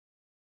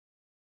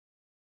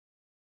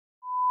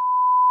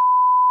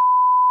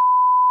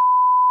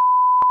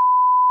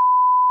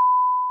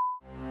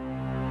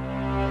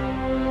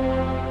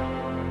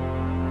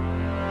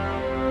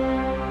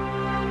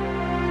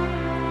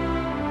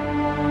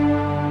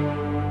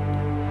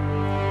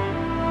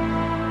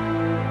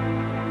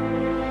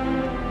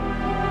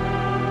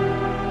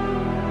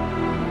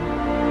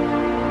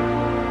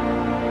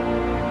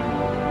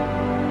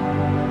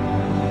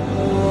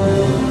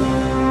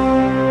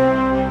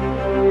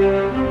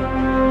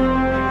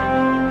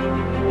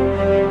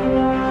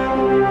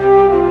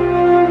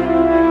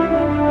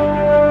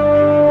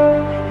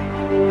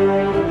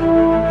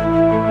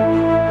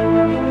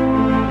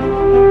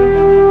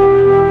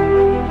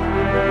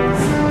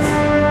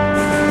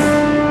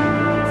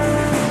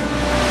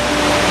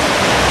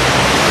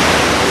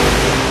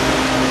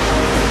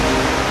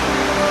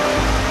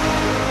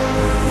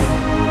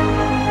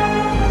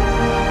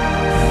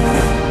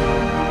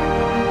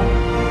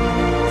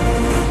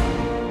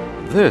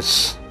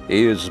This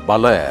is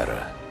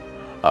Baler,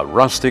 a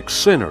rustic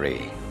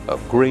scenery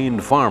of green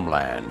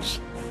farmlands,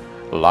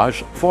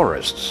 lush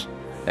forests,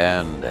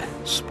 and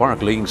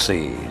sparkling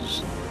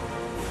seas.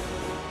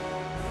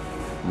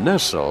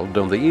 Nestled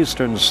on the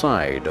eastern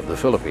side of the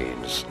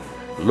Philippines,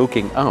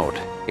 looking out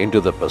into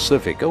the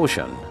Pacific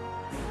Ocean,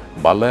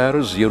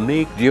 Baler's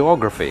unique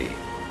geography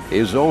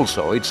is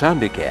also its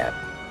handicap.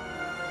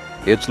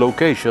 Its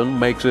location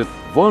makes it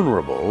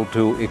vulnerable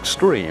to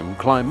extreme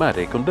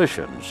climatic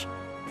conditions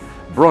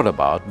brought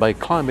about by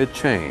climate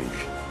change,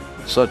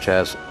 such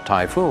as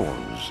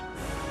typhoons,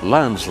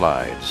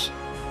 landslides,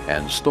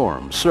 and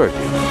storm surges.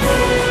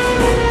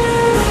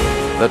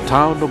 The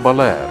town of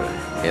Baler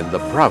in the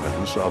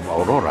province of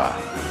Aurora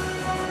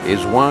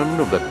is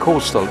one of the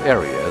coastal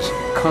areas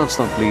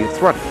constantly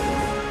threatened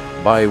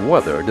by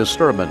weather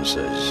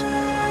disturbances.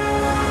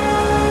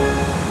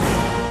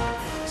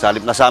 Sa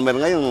halip na summer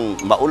ngayon,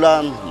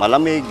 maulan,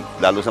 malamig,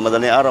 lalo sa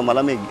madaling araw,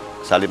 malamig.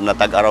 Sa halip na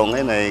tag-araw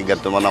ngayon ay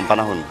ganito man ang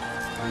panahon.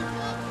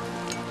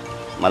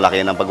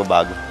 Malaki ng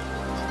pagbabago.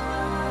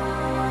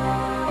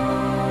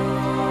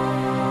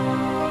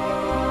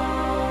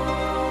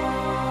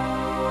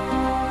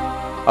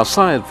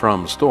 Aside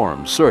from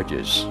storm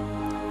surges,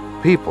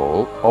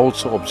 people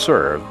also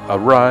observe a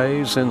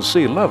rise in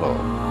sea level.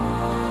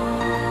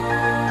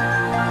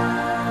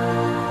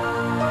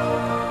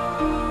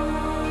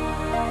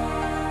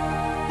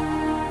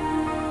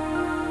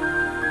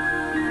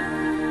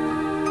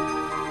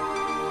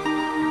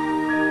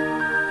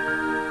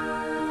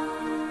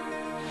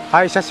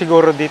 Isa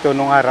siguro dito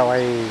nung araw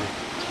ay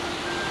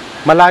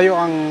malayo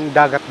ang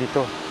dagat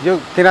dito. Yung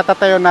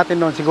tinatatayo natin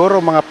noon siguro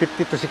mga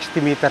 50 to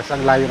 60 meters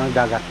ang layo ng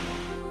dagat.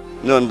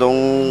 Noon,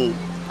 itong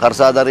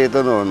karsada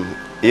rito noon,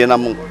 iyan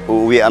ang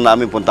uuwian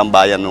namin puntang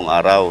bayan nung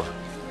araw.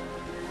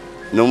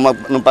 Nung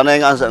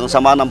ang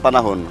sama ng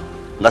panahon,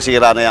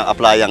 nasira na yung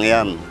aplayang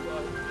yan.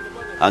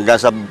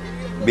 Hanggang sa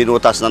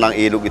binutas na ng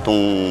ilog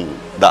itong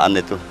daan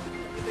nito.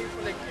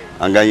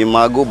 Hanggang yung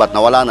mga gubat,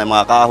 nawala na, yung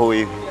mga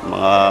kahoy,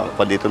 mga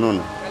pa dito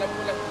noon.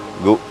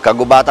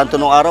 Kagubatan to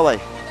nung araw ay.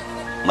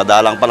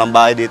 Madalang palang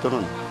bahay dito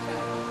nun.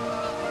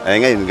 Eh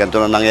ngayon, ganito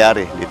na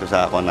nangyari dito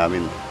sa ako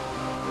namin.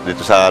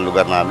 Dito sa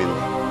lugar namin.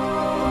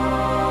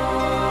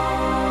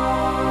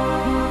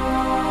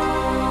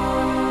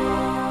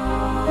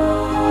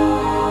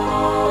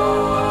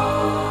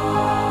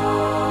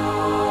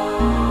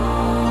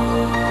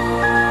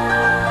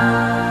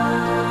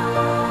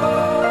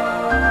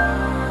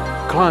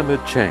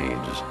 Climate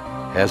change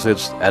has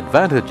its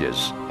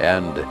advantages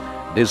and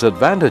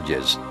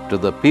disadvantages to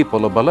the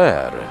people of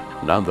Baler.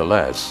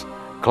 Nonetheless,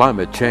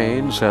 climate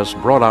change has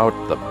brought out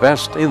the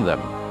best in them,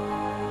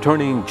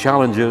 turning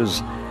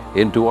challenges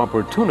into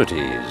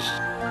opportunities.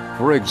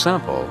 For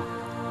example,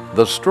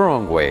 the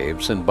strong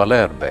waves in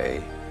Baler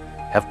Bay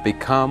have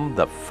become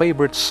the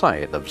favorite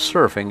site of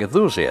surfing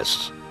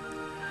enthusiasts,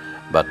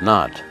 but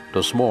not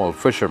to small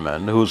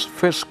fishermen whose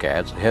fish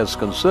catch has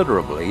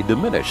considerably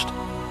diminished.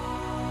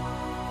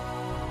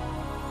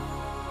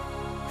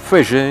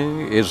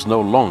 Fishing is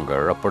no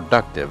longer a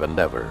productive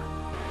endeavor.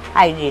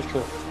 Ay, dito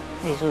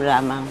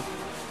lamang.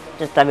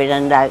 Sa tabi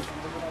ng dagat,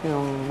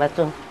 yung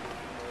bato.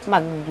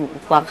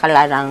 Magkuha ka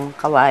lang ng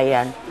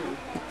kawayan.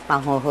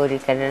 Manghuhuli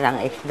ka na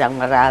ng isdang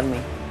marami.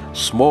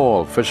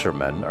 Small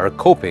fishermen are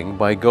coping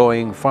by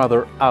going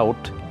farther out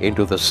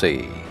into the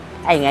sea.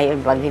 Ay, ngayon,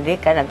 pag hindi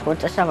ka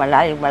nagpunta sa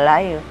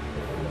malayo-malayo,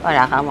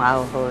 wala kang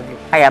mahuhuli.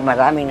 Kaya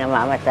maraming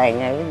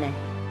namamatay ngayon eh.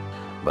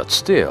 But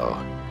still,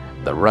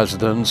 the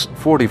residents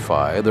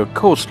fortify their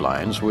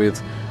coastlines with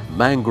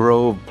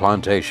mangrove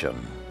plantation.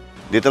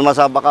 Dito naman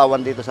sa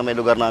Bakawan, dito sa may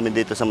lugar namin,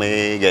 dito sa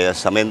may Gaya,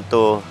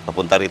 Samento,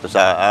 papunta rito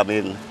sa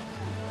amin.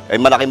 Ay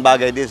malaking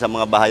bagay din sa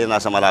mga bahayan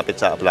nasa malapit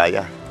sa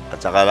playa. At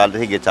saka lalo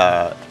higit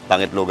sa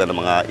pangitlugan ng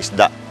mga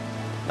isda,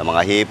 ng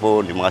mga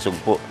hipon, ng mga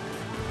sugpo.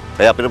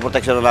 Kaya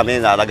pinoproteksyon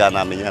namin, inaalagaan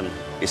namin yan.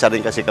 Isa rin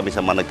kasi kami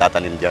sa mga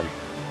nagtatanim dyan,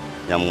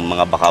 yung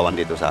mga bakawan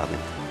dito sa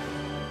amin.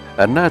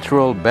 A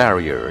natural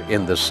barrier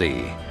in the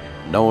sea,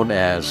 known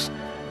as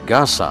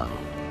gasang,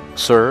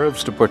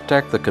 serves to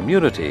protect the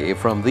community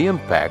from the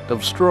impact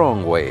of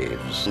strong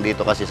waves.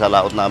 Dito kasi sa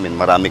laot namin,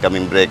 marami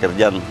kaming breaker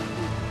dyan.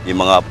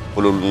 Yung mga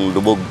pulong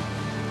lubog,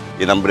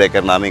 yun ang breaker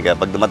namin. Kaya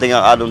pag dumating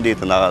ang alon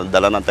dito na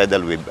dala ng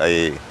tidal wave,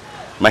 ay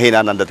mahina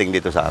ang dating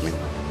dito sa amin.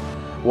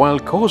 While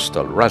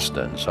coastal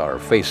residents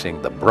are facing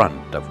the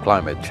brunt of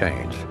climate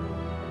change,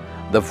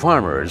 the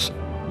farmers,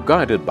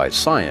 guided by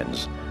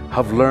science,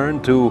 have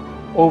learned to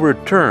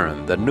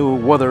overturn the new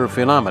weather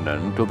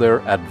phenomenon to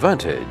their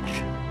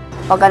advantage.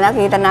 Pagka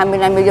nakita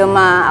namin na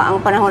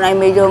ang panahon ay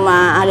medyo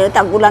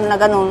tag-ulan na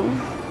ganun,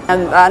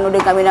 nag-ano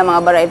din kami ng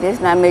mga varieties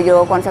na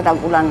medyo sa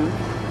tag-ulan.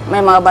 May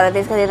mga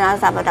varieties kasi na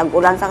sa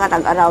tag-ulan sa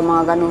tag-araw,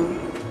 mga ganun.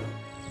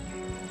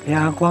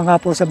 Kaya ako nga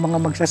po sa mga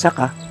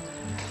magsasaka,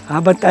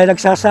 habang tayo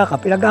nagsasaka,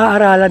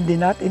 pinag-aaralan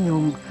din natin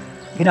yung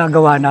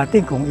ginagawa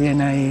natin kung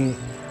iyan ay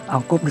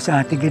angkop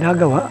sa ating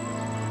ginagawa.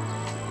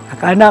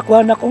 Anak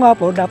ko nga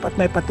po, dapat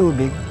may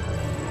patubig,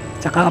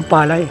 tsaka ang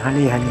palay,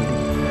 hali-hali.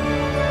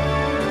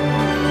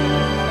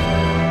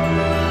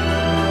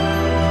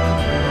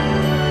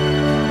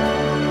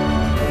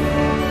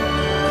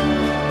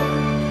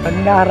 Pag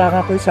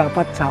inaharangan ko yung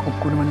sapat, sakop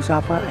ko naman yung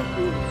sapa eh.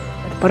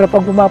 At para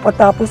pag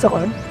bumapatapos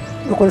ako,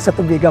 doon ko sa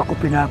tubig ako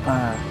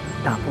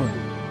pinapatapon.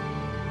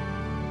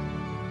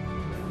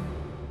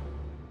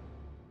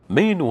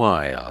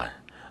 Meanwhile,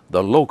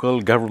 the local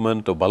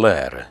government of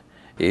Baler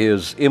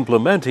is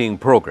implementing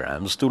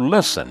programs to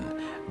lessen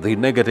the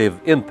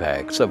negative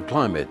impacts of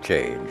climate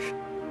change.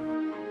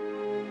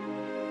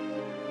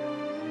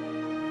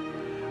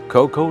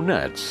 Cocoa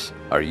nets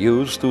are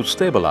used to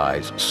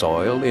stabilize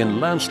soil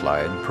in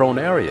landslide-prone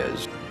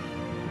areas,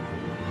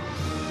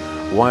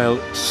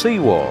 while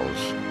seawalls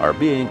are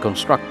being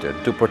constructed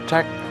to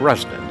protect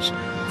residents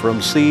from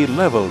sea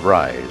level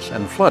rise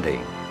and flooding.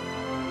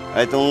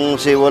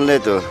 Itong seawall na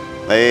ito,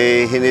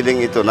 ay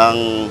hiniling ito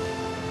ng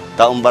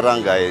taong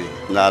barangay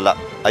na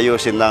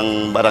ayusin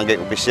ng barangay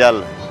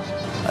opisyal.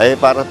 Ay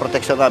para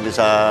proteksyon namin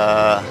sa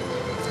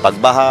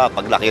pagbaha,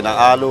 paglaki ng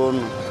alon.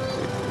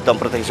 Ito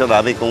ang proteksyon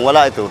namin. Kung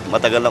wala ito,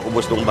 matagal na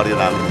ubos ng baryo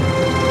namin.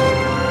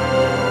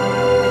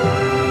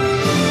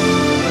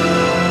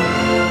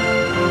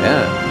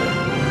 And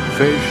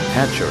fish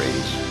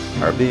hatcheries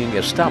are being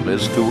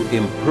established to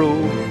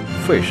improve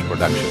fish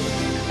production,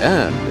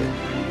 and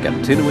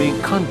continuing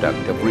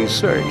conduct of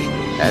research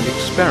and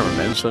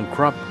experiments on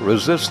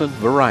crop-resistant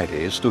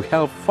varieties to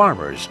help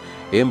farmers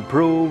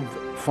improve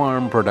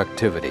farm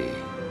productivity.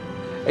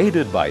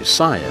 Aided by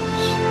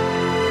science,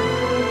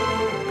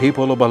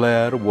 people of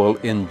Baler will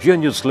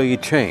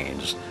ingeniously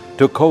change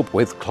to cope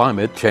with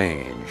climate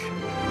change.